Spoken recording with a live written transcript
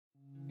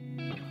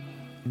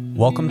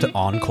Welcome to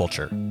On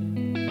Culture.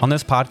 On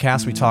this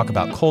podcast, we talk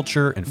about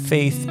culture and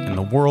faith and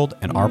the world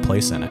and our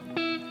place in it.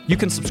 You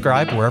can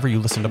subscribe wherever you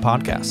listen to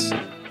podcasts.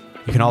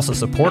 You can also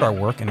support our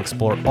work and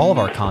explore all of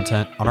our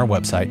content on our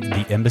website,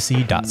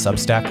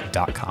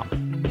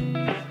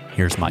 theembassy.substack.com.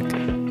 Here's Mike.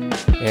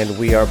 And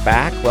we are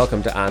back.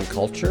 Welcome to On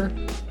Culture,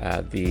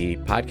 the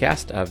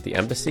podcast of The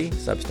Embassy,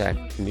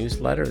 Substack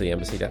newsletter,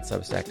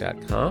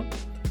 theembassy.substack.com.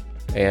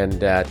 And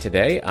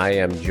today I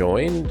am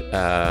joined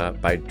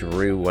by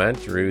Drew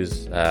Wendt.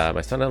 Drew's my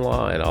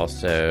son-in-law and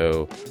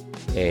also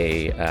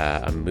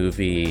a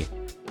movie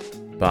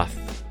buff,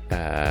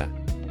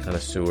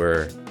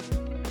 connoisseur,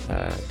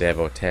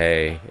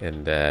 devotee,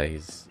 and he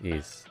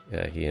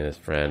and his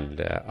friend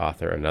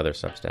author another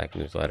Substack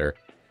newsletter,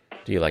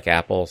 Do You Like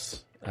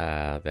Apples?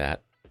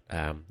 That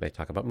they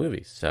talk about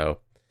movies. So,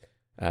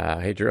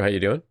 hey Drew, how you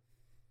doing?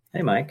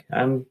 Hey Mike,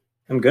 I'm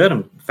good.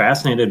 I'm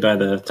fascinated by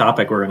the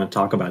topic we're going to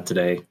talk about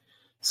today.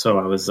 So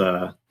I was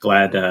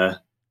glad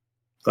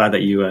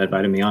that you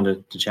invited me on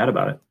to chat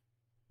about it.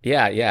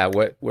 Yeah.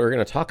 What we're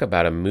going to talk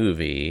about a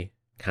movie,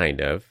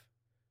 kind of,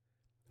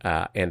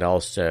 and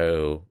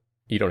also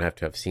you don't have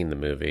to have seen the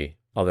movie.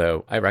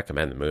 Although I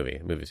recommend the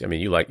movie. Movies. I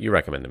mean, you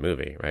recommend the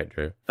movie, right,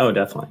 Drew? Oh,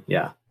 definitely.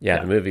 Yeah.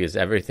 The movie is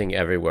Everything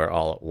Everywhere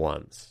All at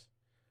Once.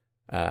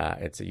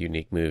 It's a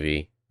unique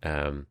movie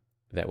that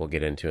we'll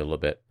get into a little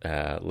bit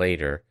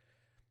later.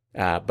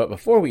 But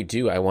before we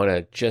do, I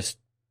want to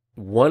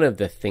one of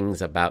the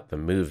things about the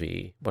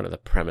movie, one of the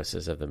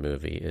premises of the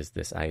movie is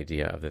this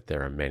idea of that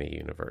there are many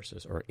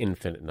universes or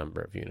infinite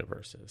number of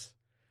universes.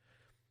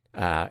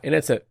 And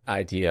it's an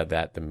idea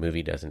that the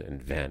movie doesn't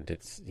invent.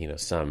 It's,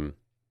 some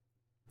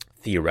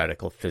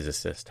theoretical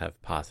physicists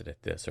have posited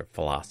this or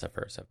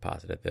philosophers have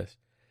posited this.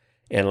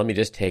 And let me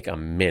just take a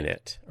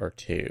minute or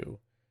two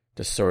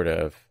to sort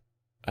of,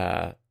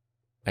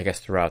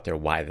 throw out there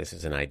why this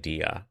is an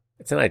idea.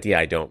 It's an idea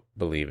I don't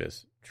believe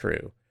is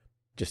true,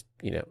 just,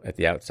 at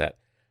the outset.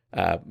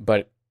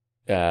 But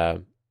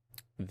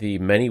the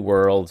many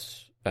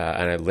worlds,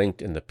 and I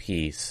linked in the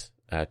piece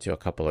to a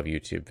couple of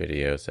YouTube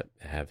videos that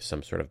have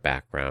some sort of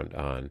background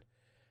on,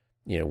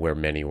 where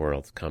many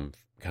worlds come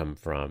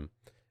from.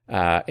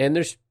 And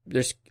there's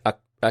a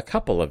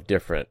couple of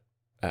different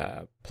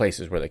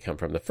places where they come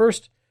from. The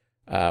first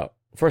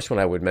one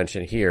I would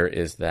mention here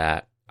is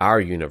that our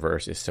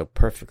universe is so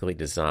perfectly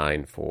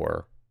designed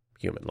for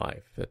human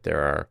life that there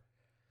are,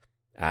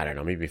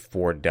 maybe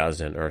 4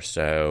 dozen or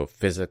so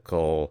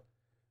physical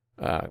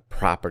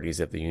properties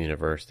of the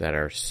universe that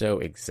are so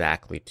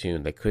exactly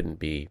tuned they couldn't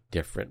be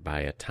different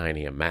by a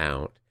tiny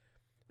amount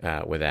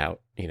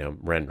without,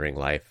 rendering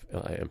life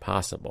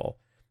impossible.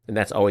 And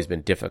that's always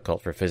been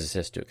difficult for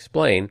physicists to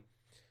explain,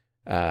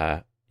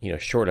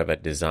 short of a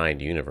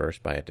designed universe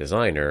by a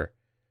designer.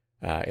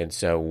 And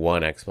so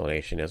one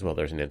explanation is, well,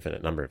 there's an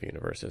infinite number of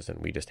universes,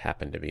 and we just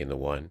happen to be in the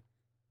one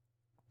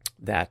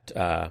that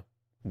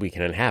we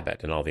can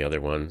inhabit, and all the other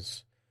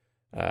ones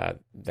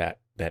that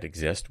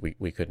exist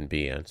we couldn't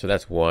be in. So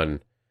that's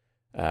one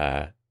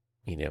one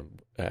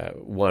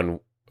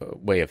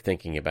way of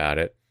thinking about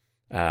it.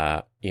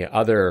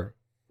 Other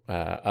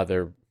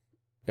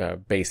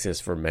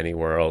basis for many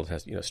worlds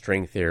has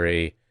string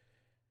theory,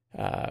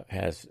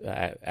 has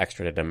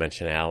extra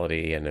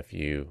dimensionality, and if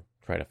you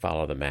try to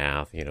follow the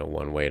math,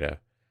 one way to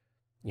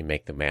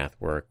make the math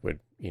work would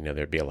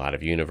there'd be a lot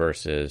of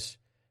universes.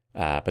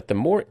 But the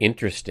more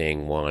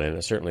interesting one,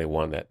 and certainly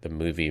one that the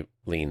movie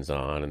leans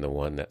on, and the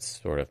one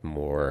that's sort of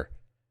more,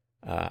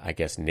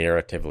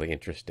 narratively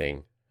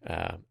interesting,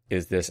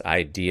 is this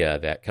idea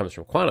that comes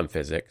from quantum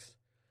physics,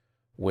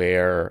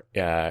 where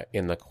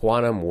in the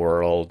quantum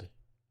world,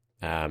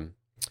 I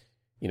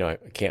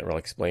can't really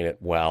explain it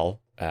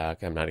well.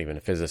 I'm not even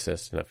a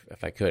physicist, and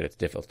if I could, it's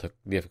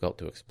difficult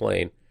to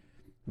explain.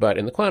 But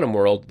in the quantum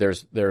world,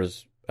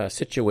 there's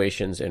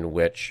situations in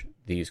which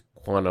these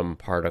quantum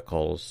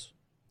particles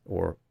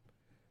or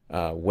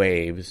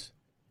waves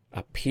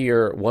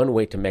appear. One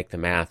way to make the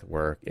math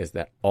work is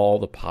that all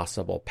the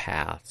possible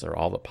paths or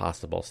all the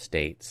possible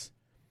states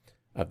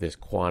of this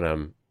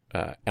quantum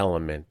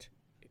element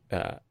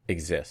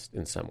exist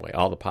in some way.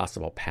 All the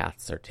possible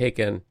paths are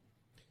taken.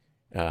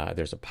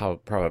 There's a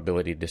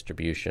probability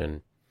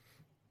distribution.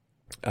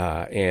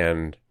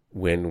 And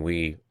when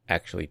we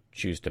actually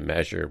choose to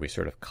measure, we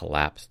sort of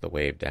collapse the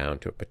wave down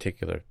to a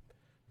particular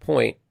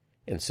point.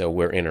 And so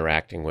we're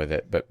interacting with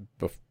it. But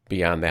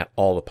beyond that,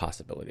 all the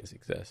possibilities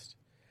exist.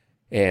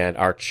 And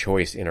our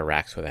choice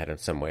interacts with that in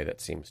some way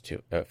that seems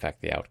to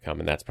affect the outcome.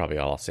 And that's probably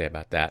all I'll say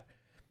about that.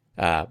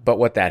 But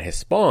what that has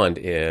spawned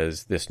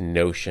is this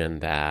notion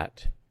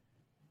that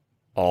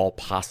all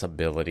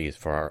possibilities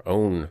for our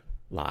own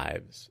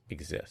lives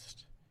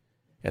exist.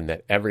 And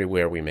that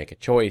everywhere we make a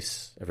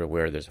choice,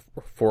 everywhere there's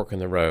a fork in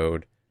the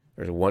road,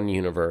 there's one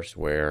universe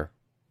where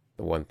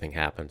the one thing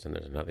happens, and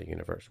there's another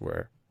universe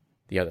where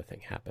the other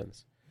thing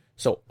happens.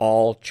 So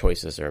all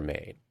choices are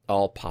made.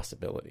 All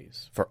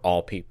possibilities for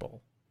all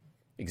people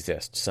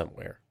exist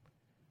somewhere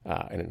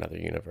in another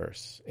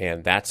universe.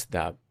 And that's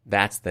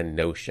the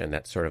notion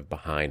that's sort of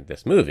behind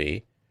this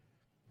movie,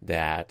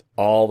 that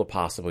all the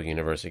possible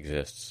universe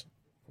exists.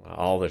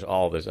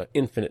 There's an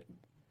infinite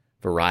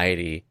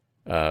variety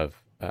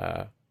of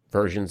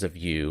versions of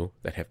you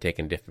that have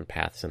taken different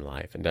paths in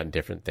life and done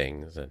different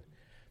things and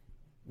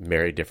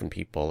married different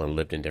people and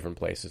lived in different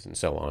places and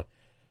so on.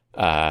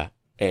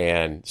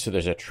 And so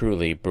there's a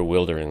truly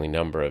bewilderingly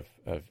number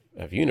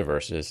of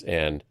universes.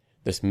 And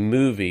this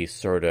movie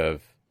sort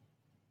of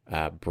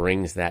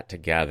brings that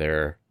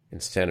together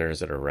and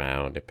centers it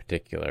around a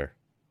particular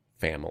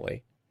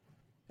family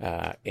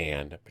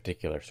and a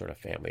particular sort of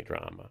family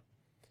drama.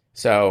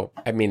 So,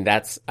 I mean,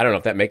 I don't know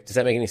if does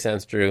that make any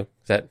sense, Drew?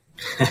 Is that?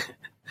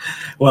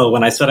 Well,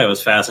 when I said I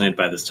was fascinated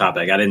by this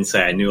topic, I didn't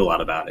say I knew a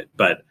lot about it,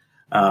 but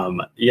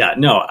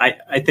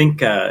I think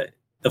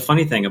the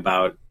funny thing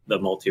about the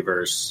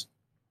multiverse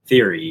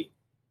theory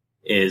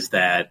is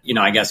that,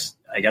 I guess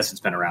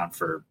it's been around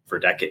for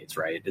decades,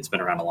 right? It's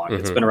been around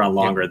it's been around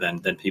longer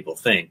than people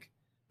think.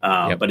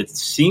 But it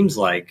seems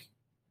like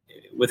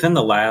within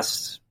the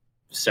last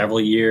several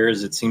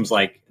years, it seems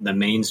like the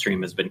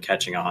mainstream has been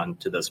catching on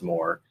to this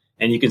more.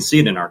 And you can see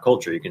it in our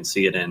culture. You can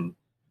see it in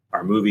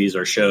our movies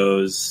or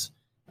shows.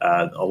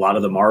 A lot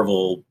of the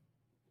Marvel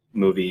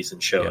movies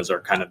and shows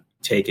are kind of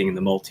taking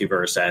the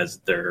multiverse as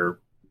their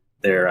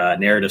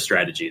narrative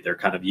strategy. They're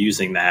kind of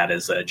using that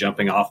as a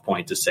jumping off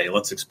point to say,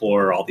 let's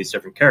explore all these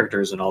different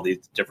characters and all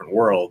these different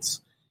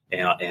worlds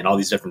and all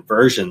these different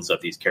versions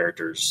of these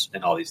characters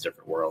in all these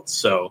different worlds.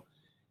 So,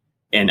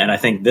 and I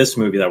think this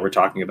movie that we're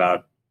talking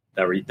about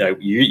that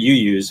you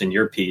use in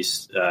your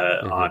piece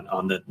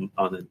on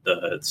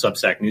the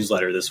Substack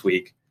newsletter this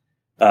week,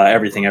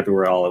 Everything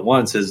Everywhere All at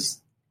Once,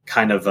 is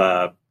kind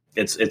of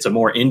it's a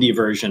more indie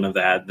version of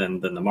that than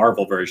the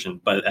Marvel version,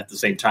 but at the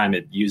same time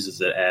it uses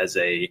it as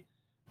a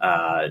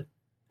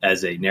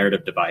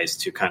narrative device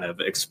to kind of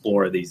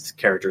explore these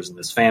characters in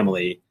this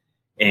family.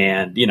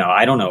 And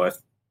I don't know if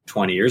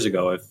 20 years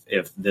ago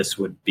if this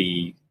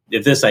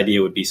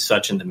idea would be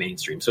such in the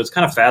mainstream. So it's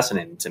kind of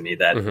fascinating to me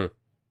that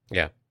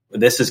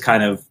this is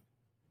kind of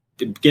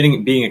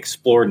being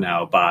explored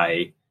now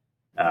by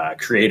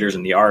creators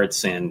in the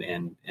arts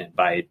and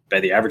by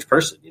the average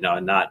person,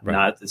 and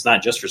it's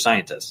not just for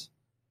scientists.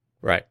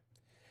 Right.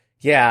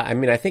 Yeah. I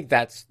mean, I think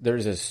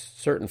there's a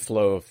certain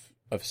flow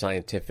of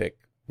scientific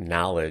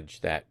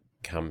knowledge that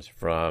comes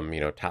from,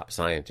 top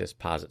scientists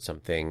posit some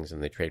things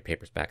and they trade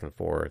papers back and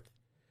forth.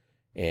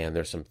 And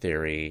there's some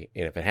theory,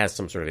 and if it has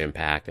some sort of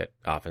impact, it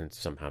often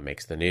somehow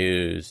makes the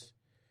news.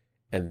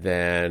 And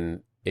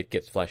then it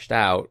gets fleshed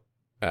out,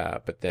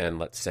 but then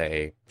let's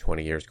say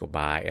 20 years go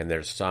by and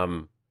there's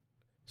some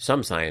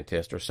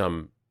scientist or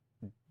some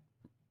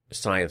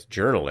science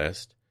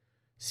journalist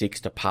seeks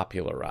to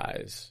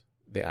popularize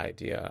the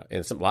idea.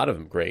 And a lot of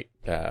them great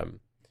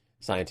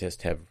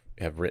scientists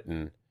have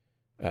written,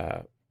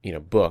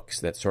 books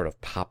that sort of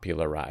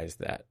popularize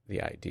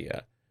the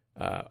idea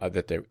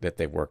that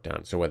they worked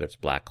on. So whether it's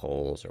black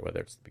holes or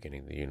whether it's the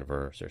beginning of the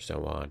universe or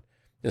so on.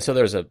 And so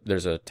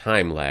there's a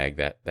time lag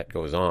that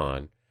goes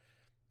on.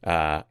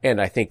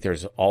 And I think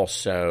there's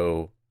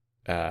also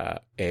as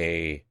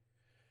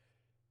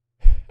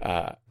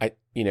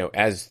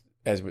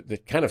the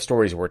kind of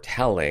stories we're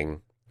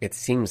telling, it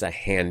seems a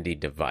handy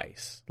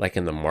device, like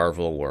in the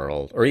Marvel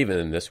world, or even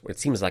in this, it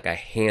seems like a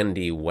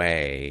handy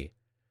way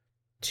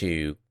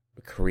to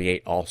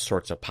create all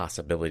sorts of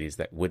possibilities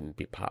that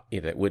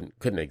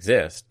couldn't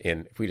exist.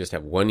 And if we just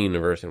have one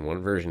universe and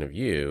one version of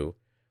you,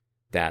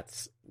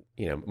 that's,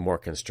 more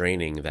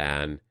constraining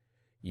than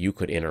you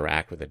could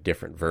interact with a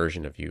different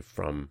version of you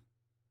from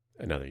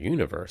another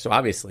universe. So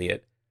obviously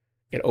it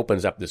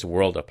opens up this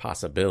world of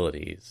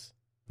possibilities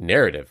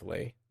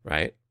narratively,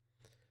 right?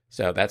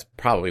 So that's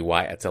probably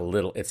why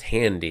it's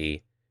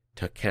handy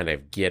to kind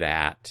of get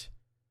at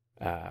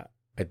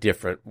a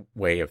different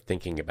way of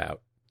thinking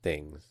about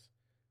things.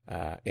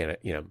 And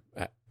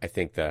I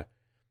think in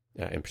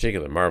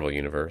particular Marvel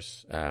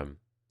universe,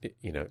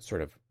 it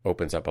sort of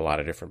opens up a lot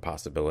of different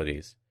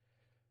possibilities.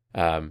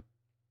 In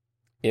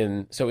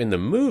the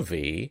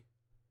movie,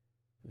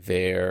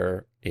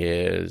 there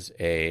is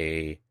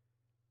there's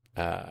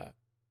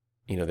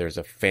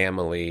a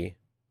family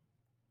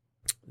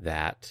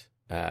that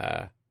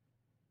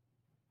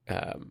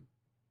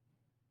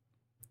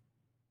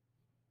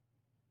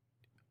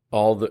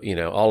all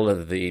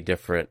of the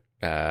different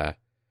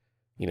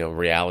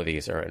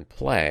realities are in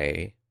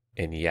play,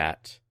 and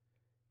yet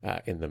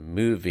in the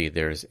movie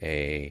there's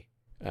a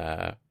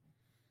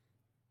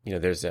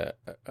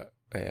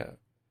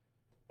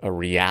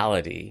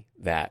reality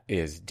that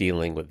is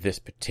dealing with this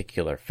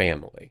particular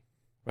family,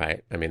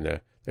 right? I mean,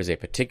 there's a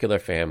particular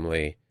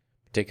family,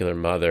 particular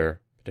mother,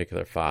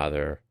 particular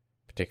father,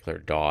 particular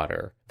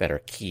daughter that are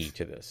key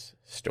to this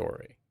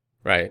story,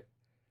 right?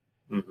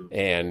 Mm-hmm.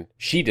 And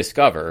she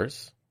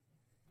discovers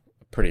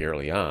pretty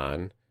early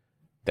on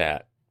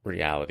that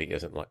reality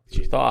isn't like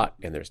she thought,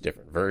 and there's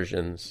different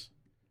versions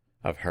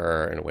of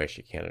her in a way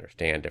she can't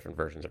understand, different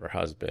versions of her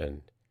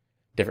husband,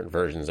 different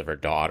versions of her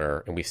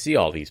daughter, and we see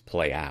all these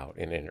play out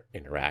and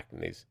interact in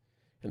these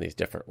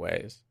different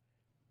ways,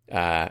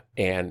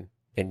 and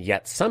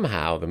yet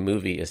somehow the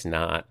movie is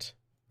not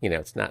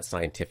it's not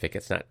scientific,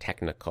 it's not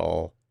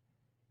technical,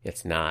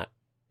 it's not,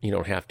 you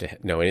don't have to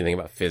know anything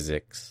about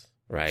physics,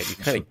 right? You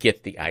kind of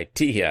get the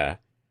idea,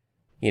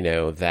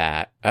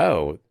 that,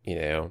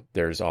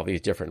 there's all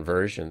these different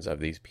versions of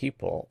these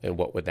people, and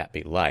what would that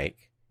be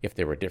like if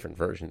there were different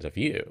versions of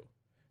you?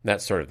 And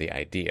that's sort of the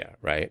idea,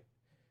 right?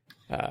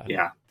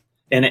 Yeah.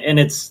 And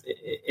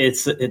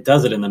it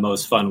does it in the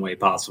most fun way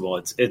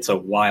possible. It's a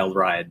wild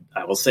ride,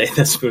 I will say.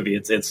 This movie,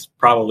 it's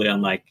probably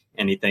unlike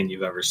anything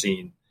you've ever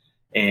seen.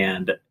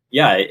 And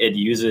yeah, it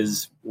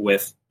uses,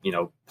 with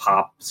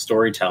pop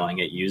storytelling,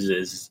 it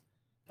uses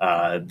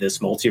this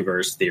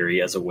multiverse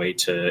theory as a way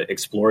to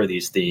explore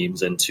these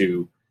themes. And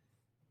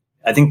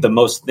I think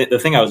the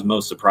thing I was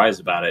most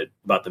surprised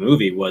about the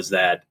movie was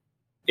that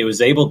it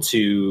was able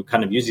to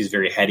kind of use these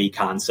very heady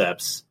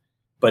concepts,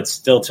 but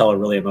still tell a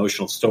really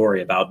emotional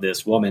story about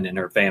this woman and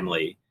her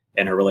family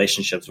and her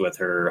relationships with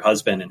her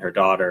husband and her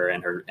daughter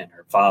and her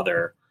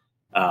father.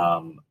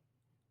 Not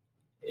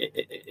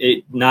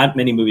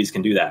many movies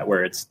can do that,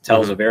 where it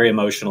tells a very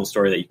emotional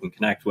story that you can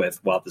connect with,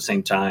 while at the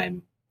same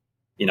time,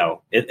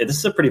 this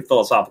is a pretty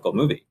philosophical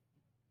movie.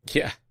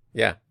 Yeah.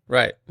 Yeah.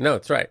 Right. No,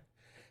 it's right.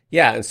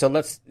 Yeah. And so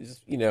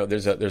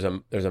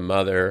there's a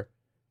mother,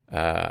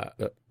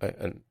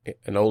 an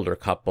older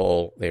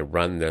couple. They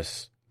run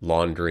this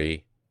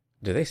laundry.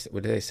 Do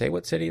they say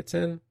what city it's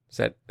in?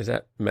 Is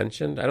that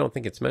mentioned? I don't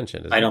think it's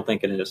mentioned. I don't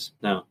think it is.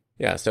 No.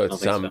 Yeah. So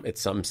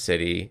it's some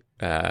city,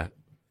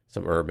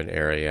 some urban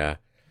area.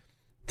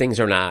 Things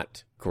are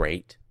not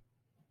great.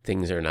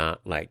 Things are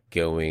not like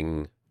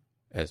going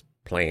as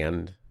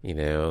planned.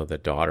 The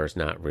daughter's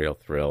not real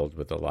thrilled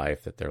with the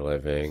life that they're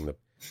living.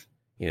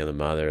 The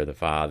mother, the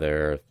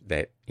father,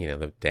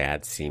 the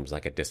dad seems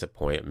like a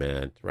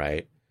disappointment,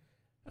 right?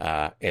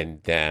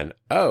 And then,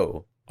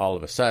 all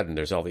of a sudden,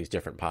 there's all these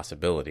different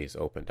possibilities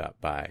opened up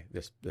by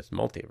this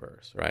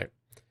multiverse, right?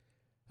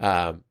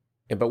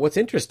 But what's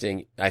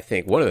interesting, I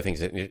think, one of the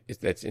things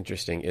that's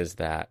interesting is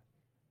that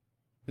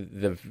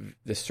the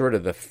sort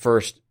of the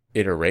first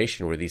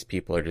iteration where these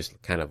people are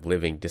just kind of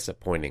living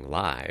disappointing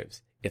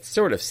lives, it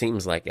sort of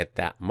seems like at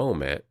that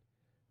moment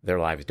their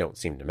lives don't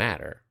seem to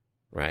matter,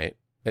 right?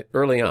 But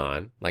early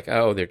on, like,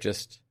 they're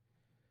just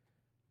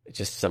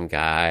some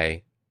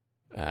guy,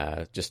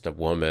 just a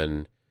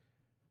woman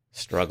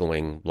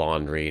struggling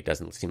laundry. It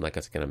doesn't seem like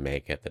it's going to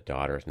make it. The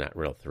daughter's not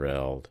real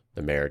thrilled.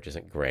 The marriage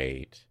isn't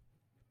great.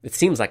 It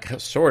seems like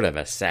sort of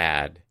a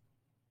sad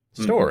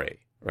story,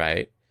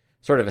 right?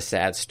 Sort of a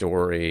sad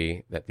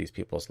story that these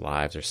people's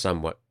lives are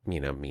somewhat,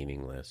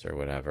 meaningless or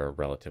whatever,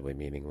 relatively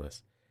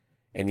meaningless.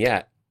 And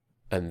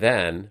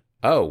then,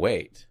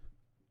 wait,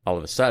 all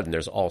of a sudden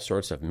there's all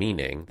sorts of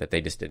meaning that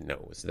they just didn't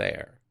know was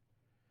there.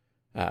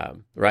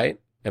 Right?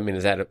 I mean,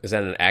 is that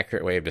an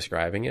accurate way of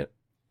describing it?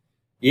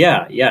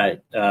 Yeah.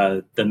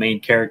 The main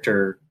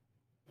character,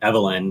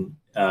 Evelyn,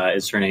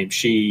 is her name.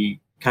 She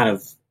kind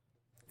of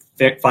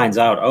finds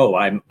out,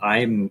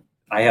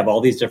 I have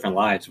all these different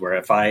lives, where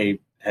if I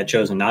had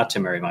chosen not to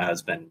marry my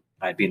husband,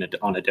 I'd be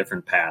on a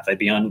different path. I'd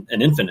be on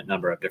an infinite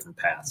number of different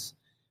paths.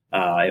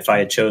 If I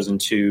had chosen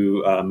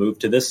to move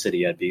to this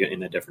city, I'd be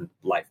in a different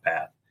life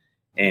path.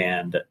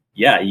 And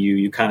yeah,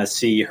 you kind of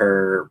see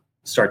her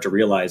start to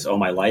realize,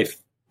 my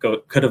life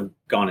could have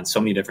gone in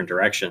so many different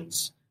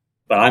directions,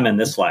 but I'm in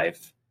this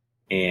life.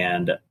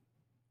 And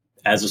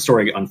as the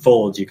story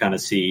unfolds, you kind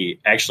of see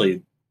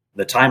actually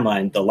the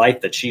timeline, the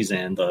life that she's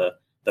in, the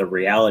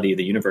reality,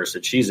 the universe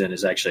that she's in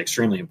is actually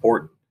extremely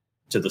important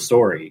to the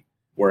story.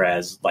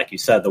 Whereas, like you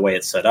said, the way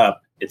it's set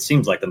up, it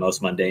seems like the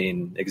most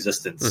mundane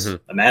existence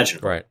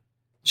imaginable. Right.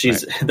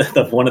 She's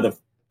one of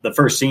the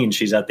first scenes.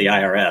 She's at the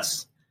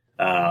IRS,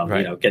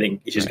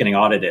 getting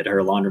audited.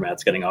 Her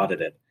laundromat's getting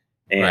audited.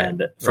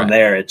 And from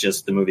there,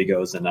 the movie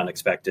goes in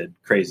unexpected,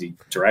 crazy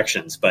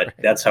directions. But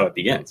that's how it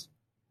begins.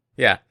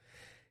 Yeah.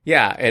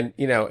 Yeah. And,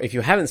 if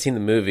you haven't seen the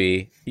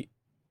movie,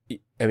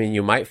 I mean,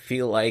 you might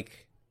feel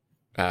like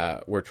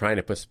we're trying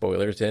to put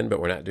spoilers in, but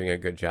we're not doing a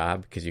good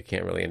job because you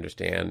can't really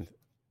understand.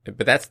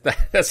 But that's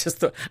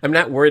just I'm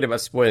not worried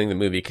about spoiling the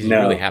movie because you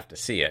really have to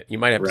see it. You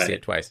might have to see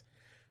it twice.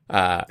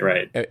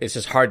 It's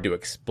just hard to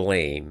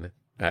explain.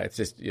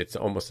 It's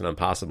almost an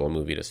impossible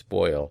movie to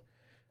spoil.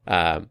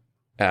 But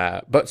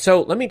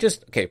so let me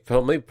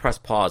press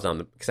pause on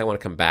because I want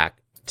to come back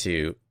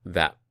to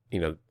that,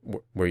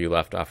 where you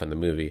left off in the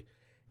movie.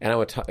 And I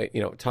would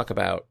talk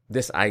about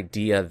this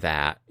idea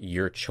that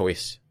your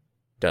choice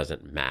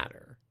doesn't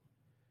matter.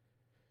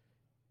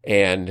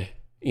 And,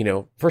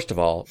 first of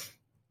all,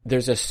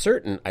 there's a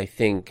certain, I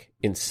think,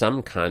 in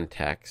some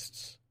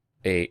contexts,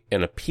 an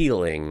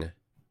appeal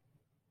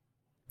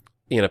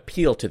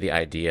to the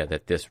idea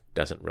that this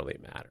doesn't really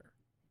matter,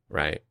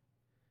 right?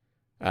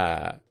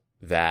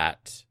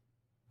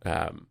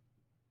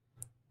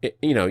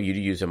 You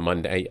use a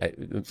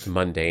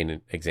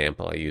mundane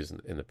example I use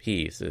in the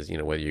piece is,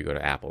 whether you go to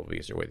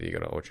Applebee's or whether you go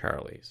to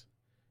O'Charlie's.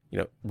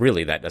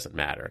 Really that doesn't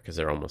matter because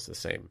they're almost the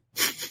same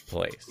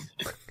place.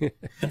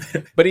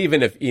 But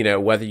even if,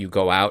 whether you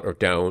go out or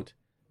don't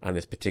on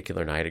this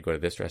particular night or go to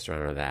this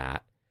restaurant or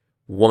that,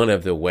 one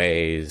of the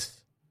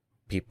ways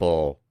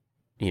people,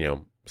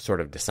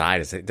 sort of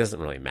decide is it doesn't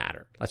really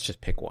matter. Let's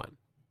just pick one,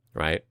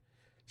 right?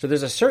 So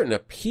there's a certain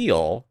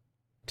appeal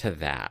to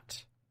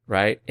that,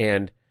 right?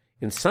 And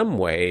in some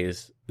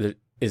ways,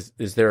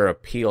 is there an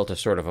appeal to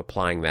sort of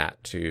applying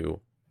that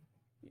to,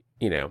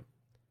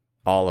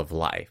 all of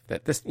life?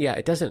 That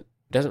it doesn't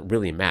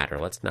really matter.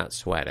 Let's not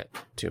sweat it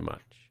too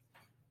much.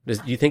 Do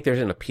you think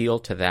there's an appeal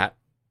to that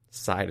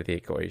side of the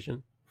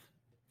equation?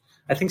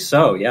 I think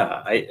so.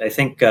 Yeah, I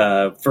think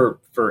for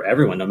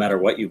everyone, no matter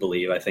what you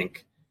believe, I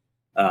think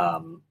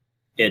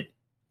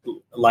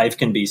life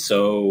can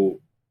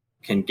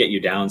get you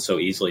down so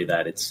easily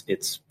that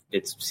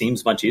it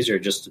seems much easier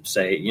just to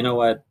say, you know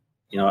what,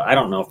 I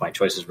don't know if my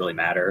choices really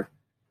matter.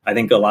 I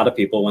think a lot of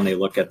people, when they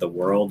look at the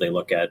world, they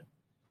look at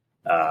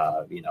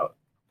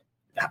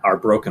our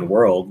broken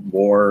world,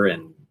 war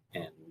and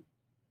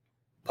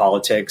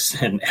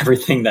politics and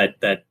everything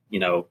that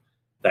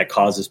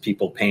causes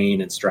people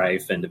pain and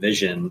strife and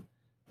division.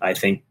 I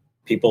think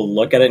people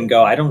look at it and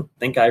go, I don't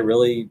think I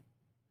really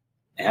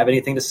have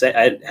anything to say.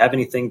 I have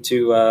anything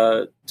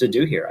to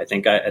do here. I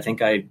think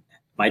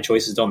my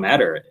choices don't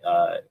matter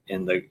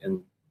in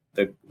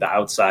the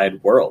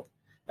outside world,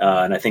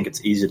 and I think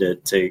it's easy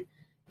to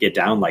get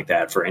down like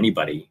that for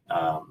anybody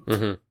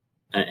in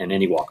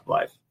any walk of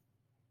life.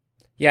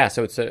 Yeah,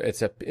 so it's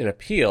an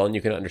appeal, and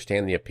you can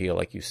understand the appeal,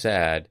 like you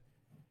said.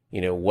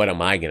 What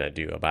am I going to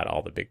do about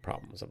all the big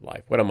problems of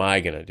life? What am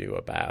I going to do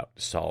about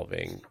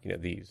solving,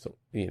 these,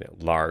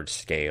 large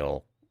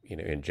scale,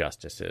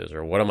 injustices,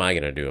 or what am I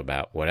going to do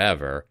about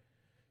whatever?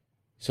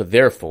 So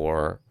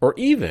therefore, or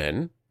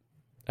even,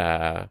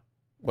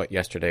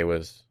 yesterday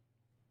was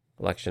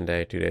election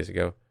day, 2 days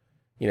ago,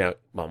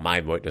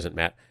 my vote doesn't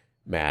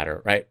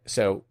matter, right?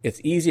 So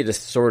it's easy to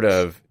sort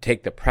of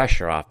take the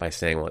pressure off by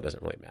saying, well, it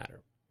doesn't really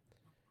matter.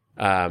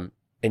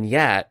 And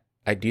yet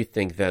I do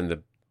think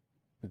then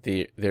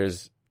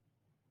there's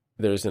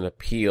an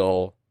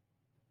appeal,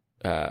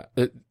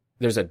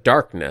 there's a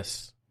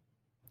darkness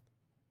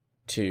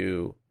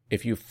to,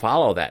 if you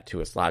follow that to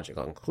its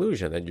logical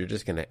conclusion, then you're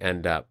just going to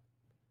end up,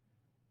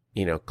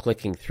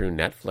 clicking through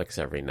Netflix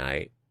every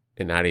night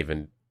and not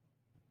even,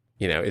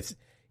 if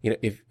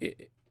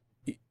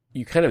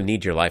you kind of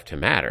need your life to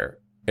matter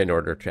in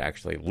order to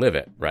actually live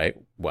it, right?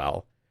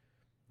 Well,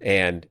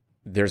 and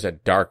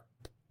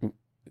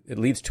it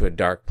leads to a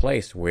dark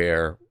place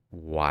where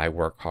why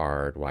work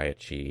hard? Why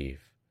achieve?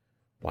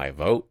 Why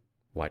vote?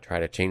 Why try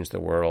to change the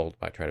world?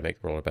 Why try to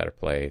make the world a better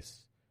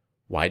place?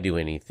 Why do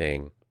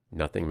anything?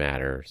 Nothing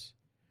matters.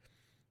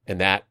 And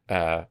that,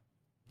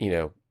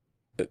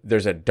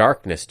 there's a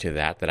darkness to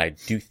that I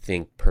do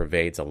think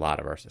pervades a lot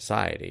of our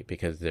society,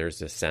 because there's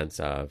this sense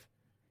of,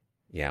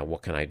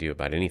 what can I do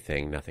about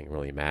anything? Nothing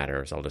really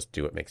matters. I'll just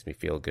do what makes me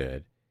feel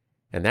good.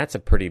 And that's a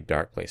pretty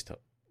dark place to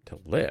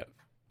live,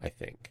 I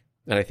think.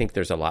 And I think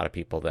there's a lot of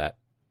people that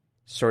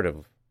sort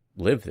of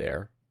live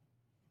there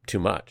too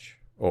much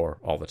or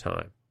all the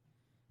time.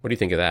 What do you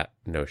think of that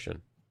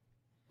notion?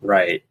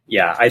 Right.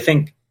 Yeah, I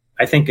think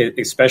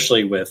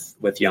especially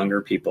with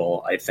younger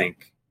people, I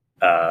think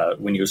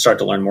when you start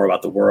to learn more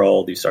about the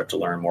world, you start to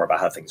learn more about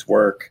how things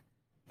work.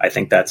 I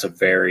think that's a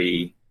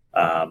very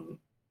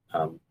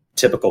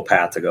typical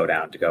path to go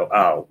down, to go,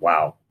 oh,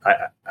 wow.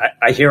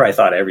 I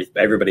thought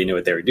everybody knew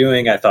what they were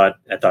doing. I thought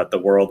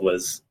the world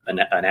was a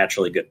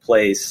naturally good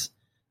place.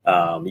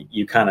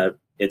 You kind of,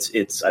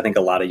 I think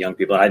a lot of young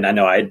people, I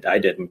know I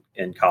did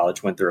in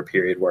college, went through a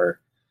period where,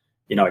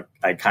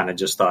 I kind of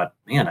just thought,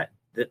 man,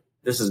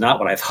 this is not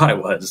what I thought it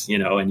was,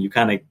 and you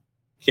kind of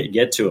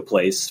get to a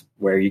place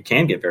where you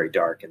can get very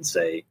dark and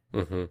say,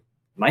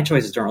 my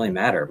choices don't really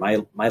matter.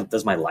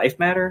 Does my life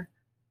matter?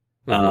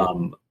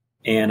 And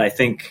I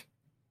think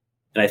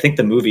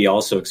the movie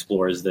also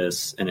explores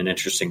this in an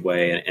interesting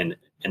way, and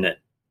in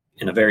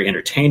a very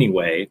entertaining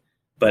way,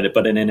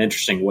 but in an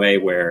interesting way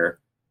where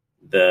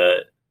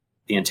the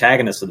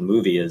antagonist of the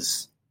movie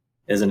is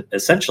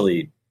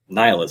essentially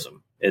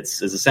nihilism.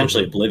 It's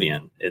essentially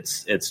oblivion.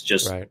 It's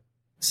just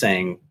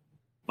saying,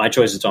 my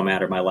choices don't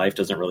matter. My life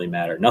doesn't really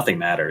matter. Nothing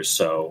matters.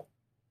 So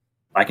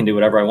I can do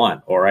whatever I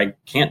want, or I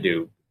can't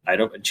do. I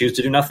don't choose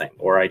to do nothing,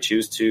 or I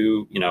choose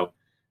to,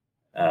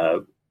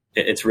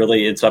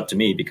 it's up to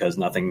me, because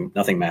nothing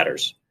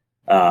matters.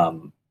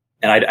 And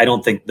I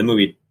don't think the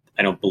movie,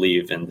 I don't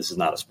believe, and this is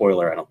not a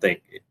spoiler, I don't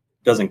think it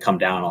doesn't come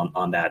down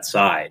on that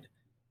side.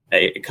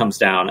 It comes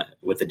down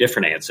with a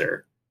different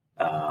answer,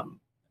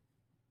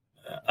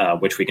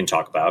 which we can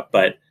talk about.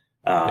 But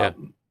I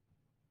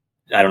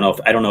don't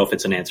know if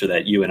it's an answer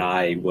that you and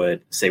I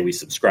would say we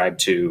subscribe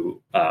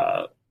to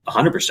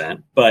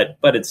 100%. But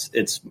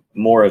it's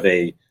more of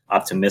a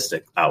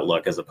optimistic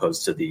outlook as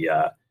opposed to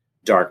the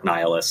dark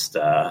nihilist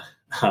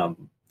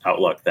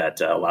outlook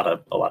that a lot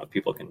of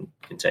people can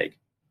take.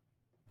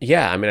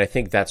 Yeah, I mean, I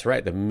think that's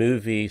right. The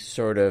movie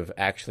sort of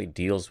actually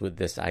deals with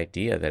this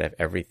idea that if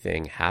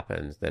everything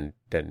happens, then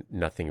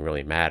nothing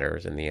really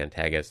matters, and the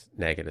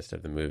antagonist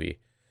of the movie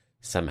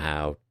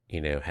somehow,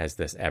 has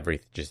this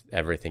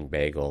everything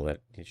bagel that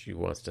she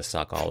wants to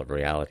suck all of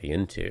reality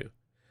into.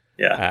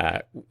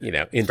 Yeah,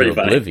 into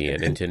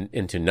oblivion,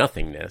 into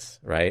nothingness,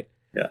 right?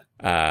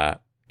 Yeah,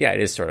 it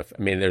is sort of.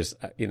 I mean, there's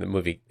the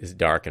movie is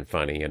dark and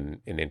funny and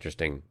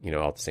interesting,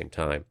 all at the same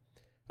time.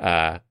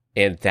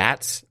 And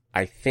that's,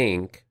 I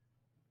think,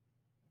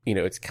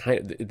 it's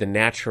kind of the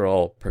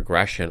natural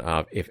progression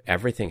of if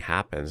everything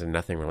happens and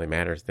nothing really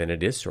matters, then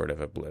it is sort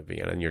of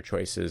oblivion. And your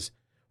choices,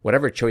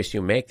 whatever choice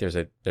you make, there's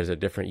a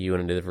different you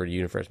in a different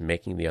universe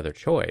making the other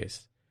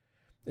choice.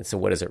 And so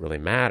what does it really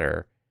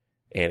matter?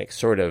 And it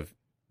sort of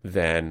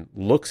then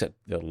looks at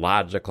the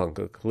logical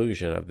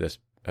conclusion of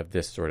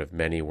this sort of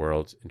many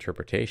worlds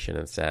interpretation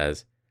and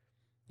says,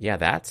 yeah,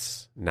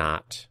 that's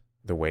not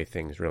the way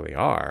things really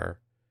are.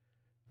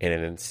 And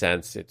in a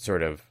sense, it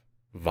sort of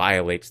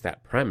violates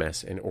that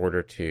premise in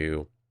order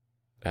to,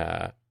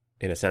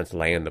 in a sense,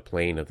 land the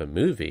plane of the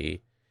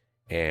movie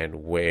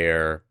and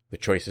where the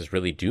choices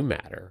really do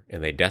matter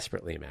and they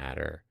desperately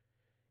matter.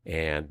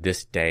 And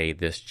this day,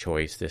 this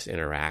choice, this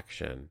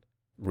interaction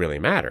really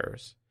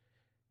matters,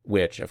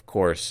 which, of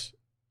course,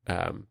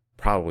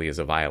 probably is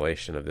a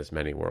violation of this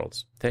many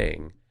worlds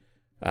thing.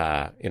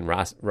 In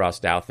Ross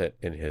Douthat,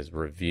 in his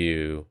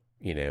review,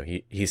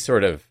 he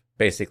sort of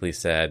basically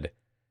said,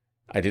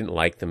 I didn't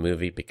like the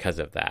movie because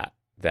of that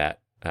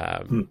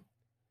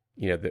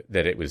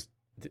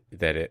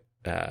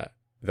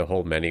the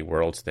whole many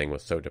worlds thing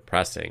was so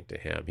depressing to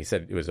him. He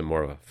said it was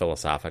more of a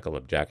philosophical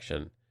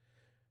objection.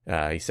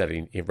 He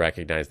said he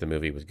recognized the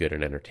movie was good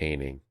and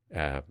entertaining,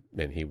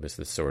 and he was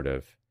the sort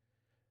of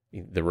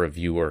the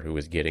reviewer who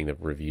was getting the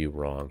review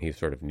wrong. He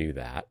sort of knew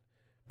that,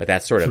 but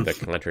that's sort of the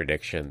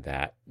contradiction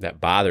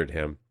that bothered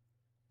him.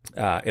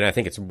 And I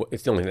think it's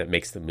the only thing that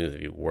makes the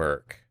movie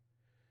work,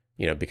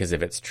 because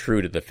if it's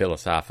true to the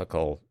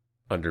philosophical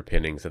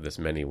underpinnings of this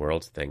many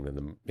worlds thing,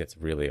 then it's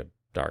really a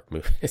dark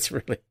movie.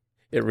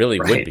 It really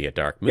right. would be a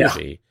dark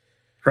movie.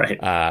 Yeah. Right.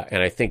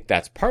 And I think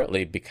that's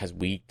partly because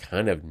we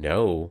kind of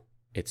know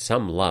at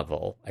some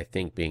level, I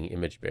think being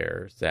image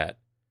bearers, that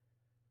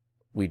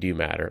we do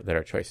matter, that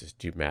our choices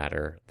do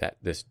matter, that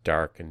this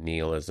dark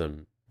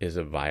nihilism is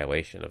a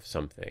violation of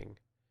something.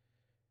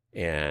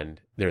 And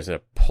there's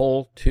a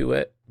pull to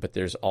it, but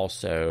there's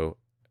also,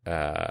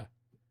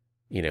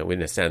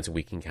 in a sense,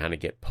 we can kind of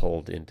get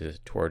pulled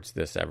towards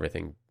this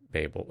everything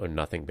bagel or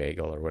nothing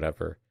bagel or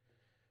whatever,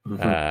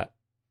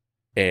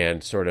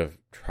 and sort of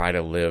try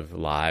to live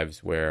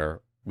lives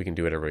where we can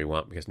do whatever we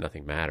want because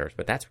nothing matters.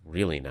 But that's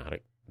really not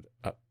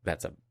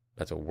that's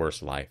a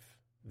worse life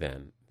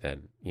than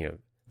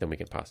we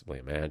can possibly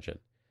imagine.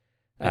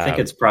 I think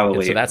it's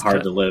probably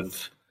hard to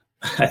live.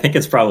 I think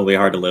it's probably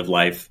hard to live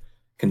life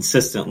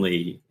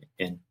consistently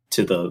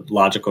to the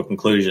logical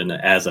conclusion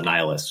as a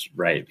nihilist,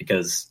 right?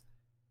 Because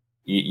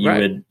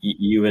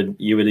you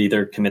would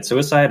either commit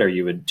suicide or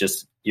you would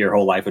just your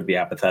whole life would be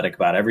apathetic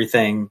about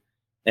everything.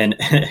 And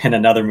in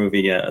another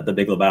movie, The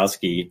Big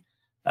Lebowski,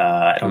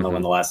 I don't know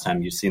when the last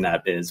time you've seen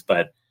that is,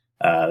 but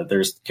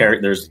there's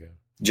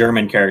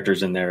German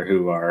characters in there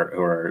who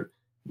are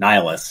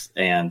nihilists,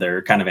 and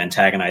they're kind of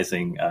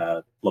antagonizing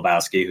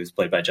Lebowski, who's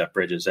played by Jeff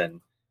Bridges.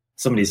 And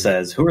somebody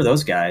says, "Who are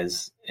those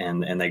guys?"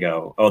 And they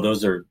go, "Oh,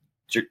 those are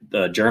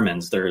the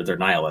Germans. They're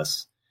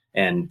nihilists."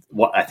 And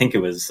what I think it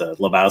was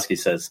Lebowski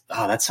says,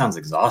 "Oh, that sounds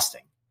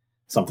exhausting,"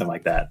 something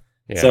like that.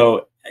 Yeah.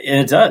 So, and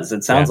it does.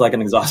 It sounds like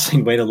an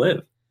exhausting way to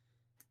live.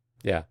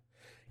 Yeah.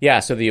 Yeah.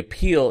 So the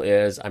appeal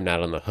is I'm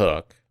not on the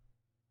hook.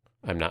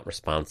 I'm not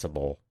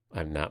responsible.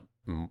 I'm not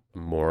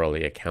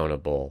morally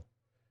accountable.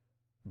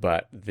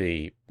 But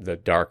the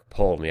dark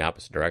pull in the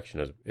opposite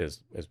direction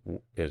is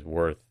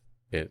worth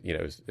it.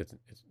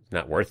 It's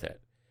not worth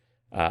it.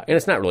 And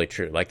it's not really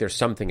true. Like there's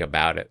something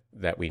about it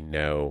that we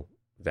know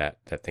that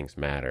things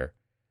matter.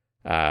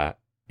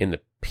 In the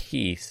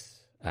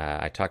piece,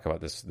 I talk about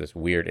this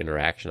weird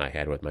interaction I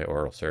had with my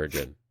oral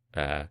surgeon.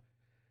 It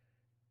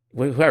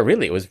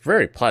was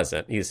very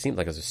pleasant. He seemed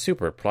like he was a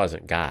super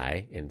pleasant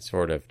guy and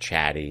sort of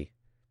chatty.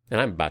 And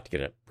I'm about to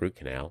get a root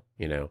canal,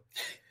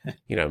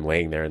 I'm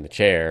laying there in the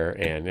chair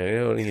and I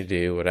don't need to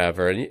do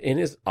whatever. And in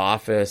his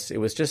office, it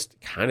was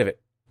just kind of,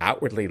 it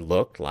outwardly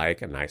looked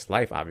like a nice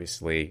life.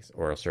 Obviously, he's an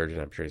oral surgeon.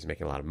 I'm sure he's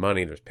making a lot of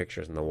money. There's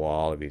pictures on the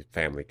wall of these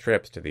family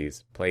trips to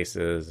these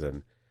places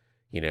and,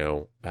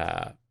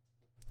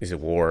 these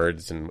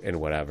awards and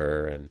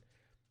whatever. And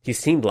he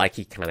seemed like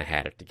he kind of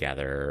had it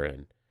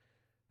together.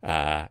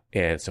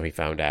 And so he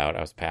found out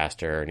I was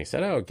pastor and he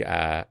said,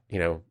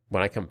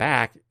 when I come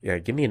back,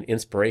 give me an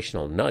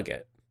inspirational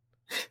nugget,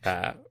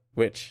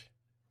 which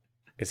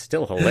is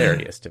still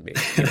hilarious to me.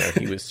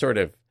 He was sort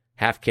of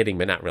half kidding,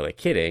 but not really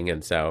kidding.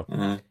 And so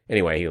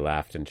anyway, he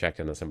left and checked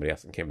into somebody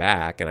else and came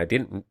back. And I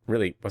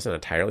wasn't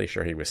entirely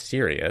sure he was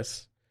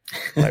serious.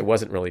 I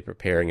wasn't really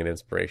preparing an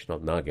inspirational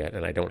nugget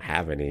and I don't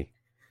have any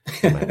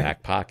in my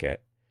back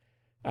pocket.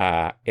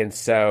 And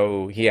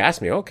so he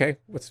asked me, okay,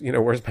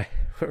 where's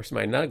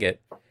my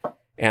nugget?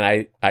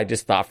 And I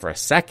just thought for a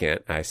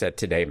second, I said,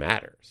 today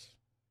matters.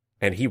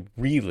 And he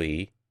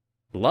really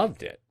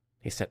loved it.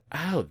 He said,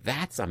 oh,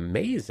 that's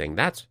amazing.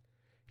 That's,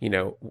 we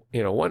went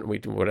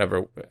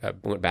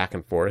back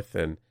and forth.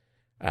 And,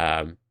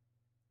 of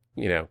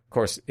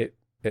course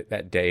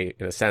that day,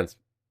 in a sense,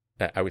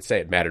 I would say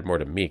it mattered more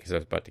to me because I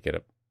was about to get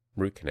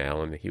root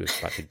canal, and he was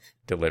about to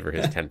deliver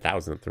his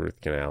 10,000th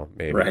root canal,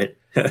 maybe. Right.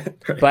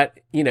 Right. But,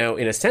 in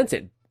a sense,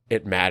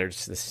 it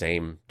matters the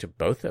same to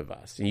both of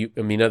us.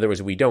 In other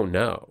words, we don't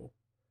know.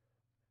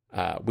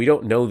 We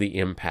don't know the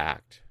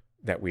impact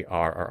that we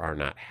are or are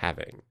not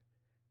having.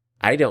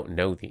 I don't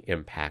know the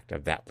impact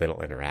of that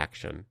little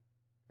interaction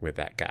with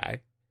that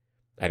guy.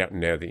 I don't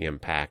know the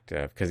impact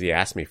of, because he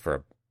asked me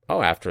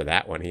after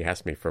that one, he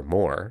asked me for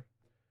more,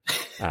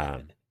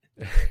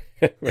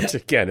 which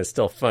again is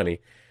still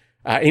funny.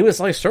 He was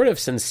like sort of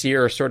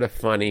sincere, sort of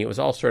funny. It was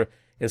all sort of,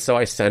 and so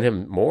I sent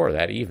him more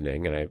that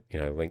evening, and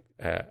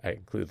I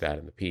include that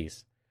in the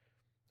piece.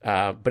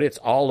 But it's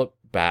all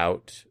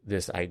about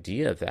this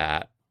idea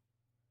that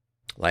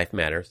life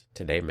matters,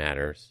 today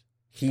matters,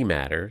 he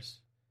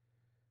matters,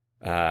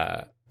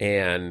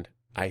 and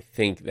I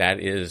think that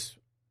is,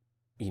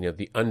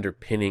 the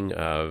underpinning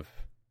of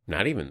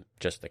not even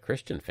just the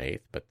Christian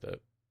faith, but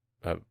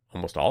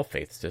almost all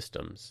faith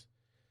systems.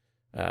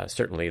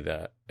 Certainly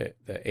the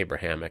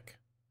Abrahamic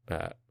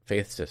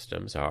faith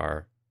systems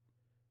are,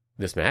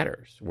 this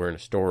matters. We're in a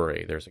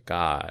story. There's a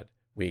God.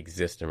 We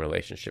exist in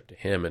relationship to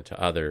him and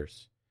to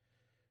others.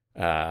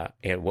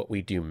 And what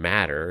we do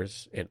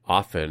matters, and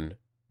often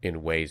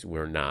in ways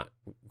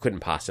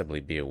couldn't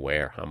possibly be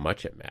aware how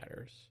much it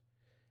matters.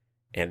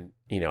 And,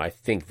 I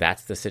think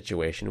that's the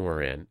situation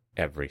we're in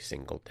every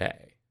single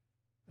day.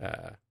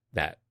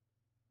 That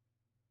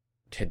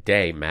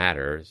today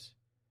matters.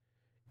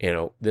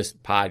 This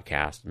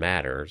podcast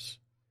matters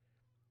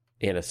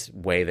in a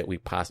way that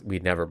we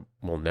never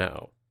will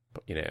know,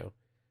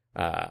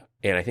 and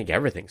I think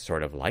everything's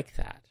sort of like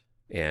that.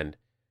 And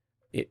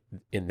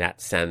in that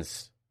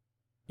sense,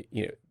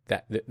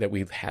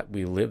 that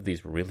we live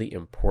these really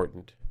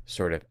important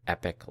sort of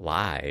epic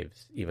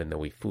lives, even though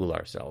we fool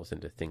ourselves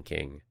into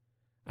thinking,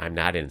 I'm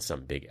not in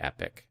some big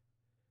epic,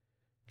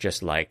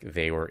 just like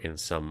they were in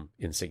some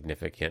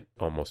insignificant,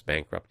 almost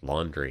bankrupt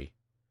laundry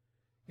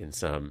in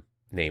some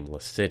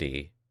nameless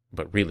city,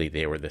 but really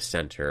they were the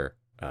center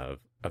of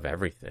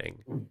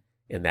everything.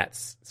 And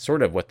that's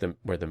sort of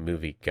where the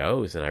movie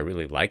goes, and I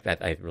really like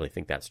that. I really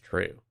think that's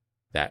true.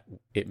 That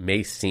it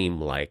may seem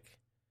like,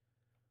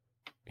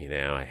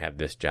 I have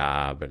this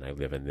job and I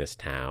live in this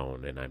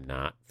town and I'm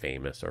not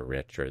famous or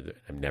rich or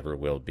I never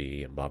will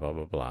be and blah, blah,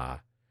 blah, blah.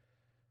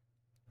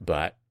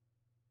 But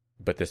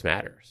this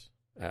matters.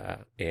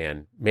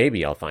 And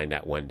maybe I'll find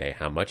out one day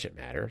how much it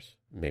matters.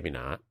 Maybe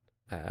not.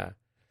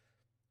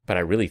 But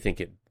I really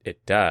think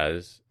it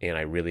does. And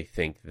I really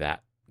think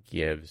that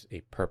gives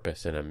a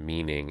purpose and a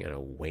meaning and a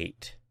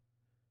weight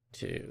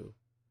to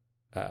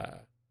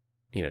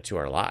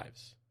our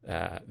lives.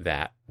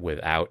 That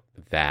without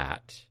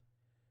that,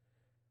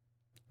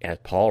 as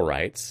Paul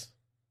writes,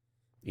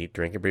 eat,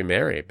 drink, and be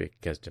merry,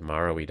 because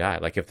tomorrow we die.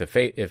 Like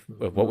if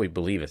what we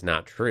believe is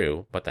not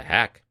true, what the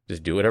heck?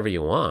 Just do whatever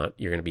you want.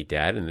 You're going to be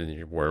dead, and then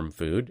you're worm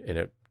food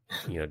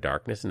and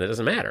darkness, and it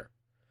doesn't matter.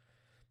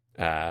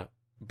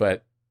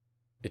 But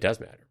it does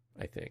matter,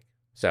 I think.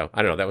 So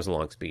I don't know. That was a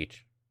long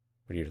speech.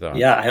 What are your thoughts?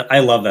 Yeah, I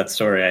love that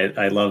story.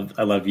 I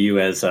love you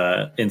as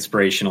a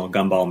inspirational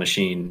gumball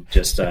machine,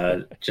 just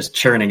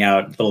churning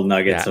out little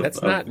nuggets of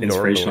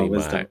inspirational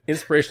wisdom.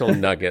 Inspirational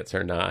nuggets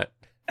are not.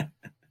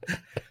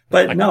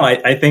 But no,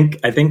 I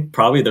think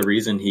probably the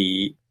reason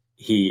he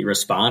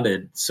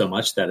responded so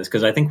much to that is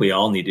because I think we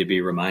all need to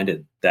be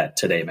reminded that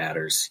today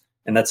matters,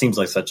 and that seems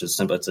like such a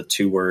simple. It's a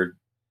 2-word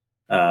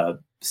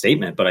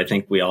statement, but I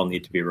think we all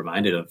need to be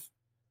reminded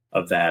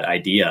of that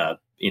idea.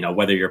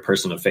 Whether you're a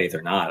person of faith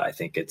or not, I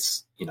think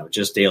it's,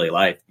 just daily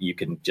life. You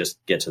can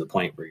just get to the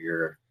point where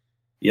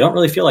you don't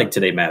really feel like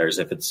today matters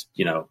if it's,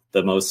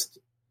 the most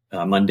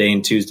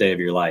mundane Tuesday of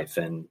your life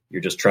and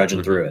you're just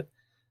trudging through it.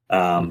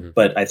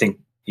 But I think,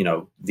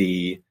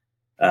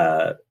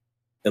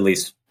 at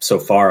least so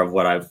far of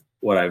what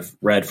I've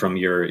read from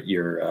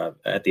your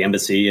at the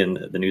embassy and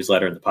the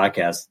newsletter and the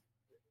podcast,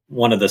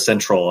 one of the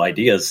central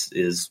ideas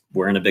is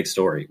we're in a big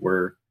story.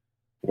 We're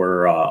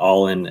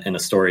all in a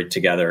story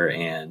together,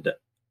 and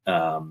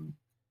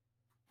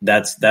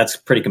that's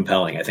pretty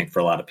compelling, I think, for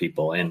a lot of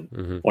people.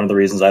 And one of the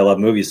reasons I love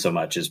movies so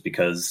much is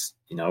because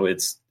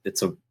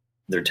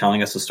they're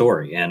telling us a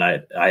story, and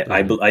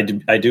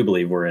I do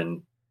believe we're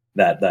in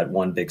that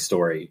one big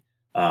story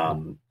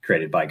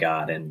created by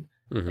God, and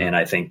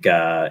I think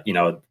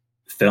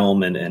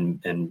film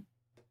and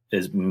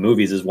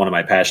movies is one of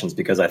my passions,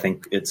 because I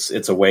think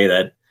it's a way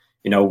that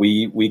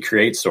we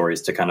create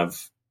stories to kind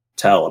of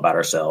tell about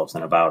ourselves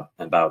and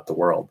about the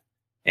world.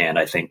 And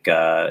I think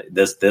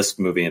this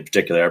movie in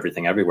particular,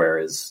 Everything Everywhere,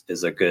 is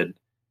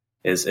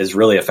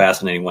really a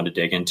fascinating one to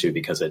dig into,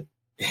 because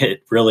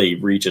it really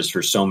reaches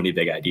for so many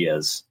big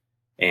ideas,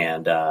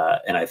 and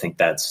I think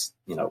that's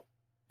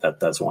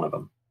one of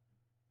them.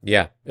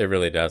 Yeah, it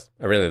really does.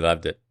 I really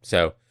loved it.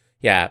 So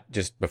yeah,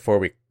 just before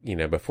we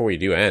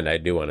do end, I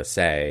do want to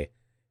say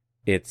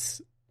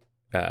it's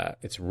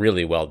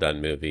really well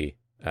done movie.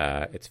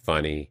 It's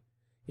funny,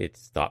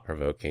 it's thought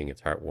provoking,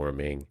 it's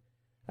heartwarming.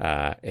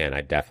 And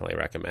I definitely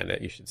recommend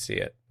it. You should see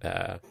it.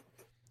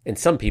 And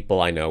some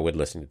people I know would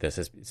listen to this.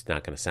 It's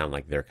not going to sound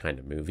like their kind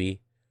of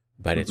movie,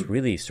 but it's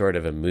really sort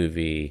of a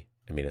movie.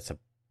 I mean, it's a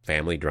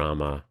family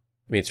drama.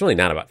 I mean, it's really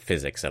not about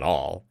physics at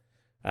all.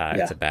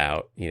 It's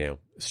about,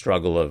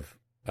 struggle of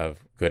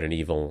good and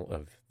evil,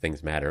 of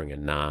things mattering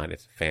and not.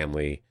 It's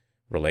family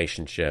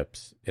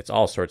relationships. It's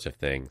all sorts of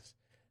things.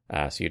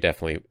 So you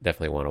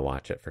definitely want to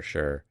watch it for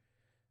sure.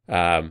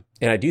 And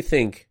I do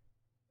think,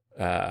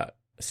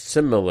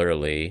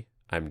 similarly,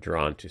 I'm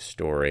drawn to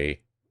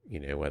story,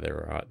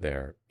 whether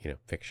they're,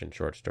 fiction,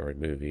 short story,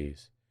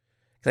 movies.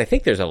 Because I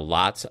think there's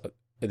lots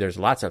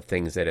of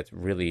things that it's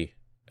really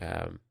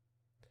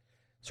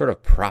sort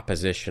of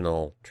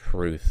propositional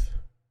truth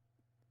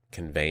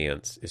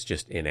conveyance is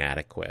just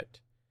inadequate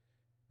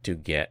to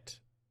get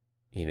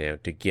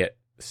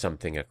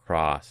something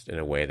across in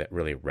a way that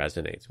really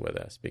resonates with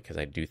us, because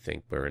I do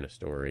think we're in a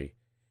story,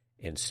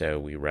 and so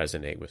we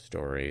resonate with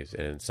stories,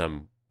 and in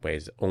some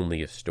ways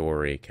only a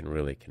story can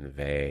really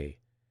convey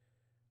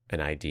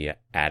an idea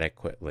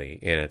adequately,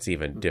 and it's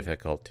even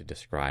difficult to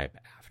describe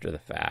after the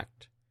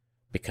fact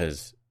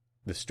because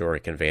the story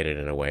conveyed it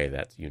in a way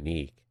that's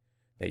unique,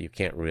 that you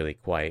can't really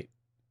quite,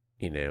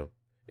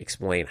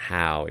 explain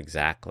how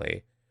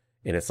exactly.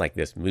 And it's like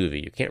this movie,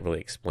 you can't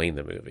really explain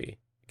the movie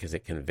because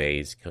it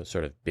conveys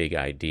sort of big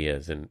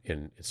ideas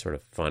in sort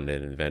of fun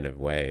and inventive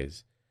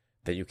ways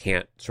that you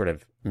can't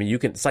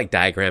it's like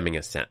diagramming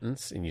a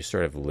sentence and you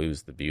sort of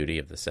lose the beauty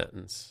of the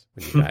sentence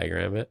when you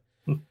diagram it.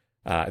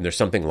 And there's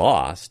something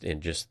lost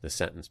in just the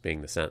sentence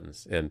being the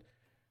sentence. And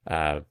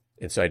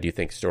so I do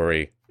think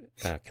story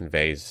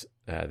conveys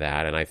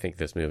that. And I think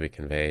this movie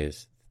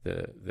conveys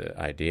the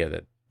idea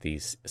that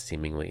these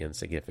seemingly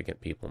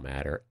insignificant people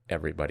matter.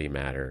 Everybody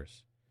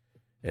matters.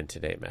 And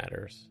today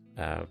matters.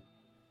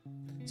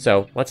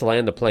 So let's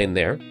land the plane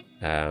there.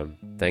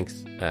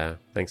 Thanks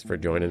for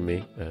joining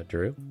me,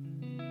 Drew.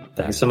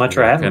 Thanks so much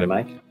for having me,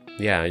 Mike.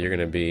 Yeah, you're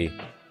going to be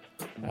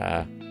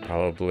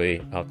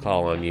probably, I'll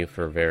call on you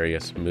for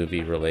various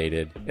movie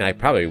related, and I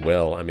probably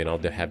will. I mean, I'll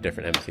have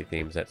different embassy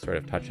themes that sort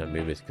of touch on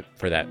movies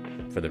for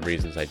the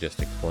reasons I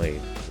just explained.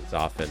 It's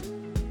often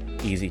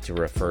easy to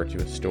refer to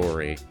a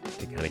story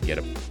to kind of get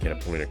a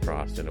point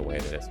across in a way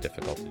that it's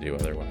difficult to do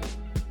otherwise.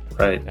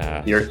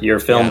 Right. You're a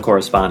film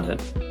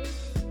correspondent.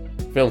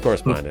 Film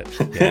correspondent.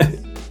 Yes.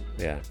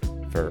 Yeah.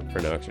 For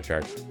no extra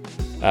charge.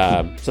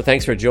 So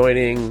thanks for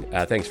joining.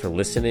 Thanks for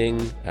listening.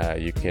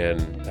 You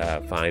can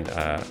find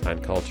On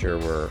Culture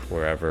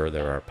wherever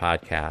there are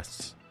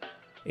podcasts.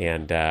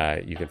 And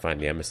you can find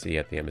the Embassy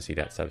at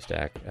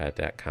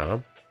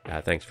theembassy.substack.com.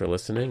 Thanks for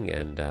listening,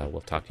 and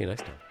we'll talk to you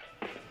next time.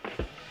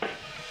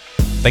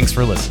 Thanks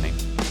for listening.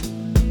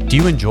 Do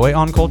you enjoy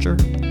On Culture?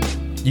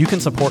 You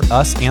can support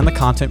us and the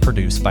content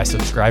produced by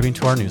subscribing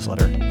to our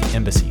newsletter, The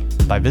Embassy,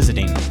 by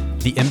visiting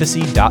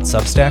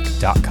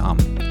theembassy.substack.com.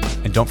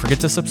 And don't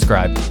forget to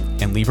subscribe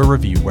and leave a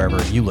review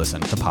wherever you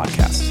listen to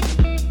podcasts.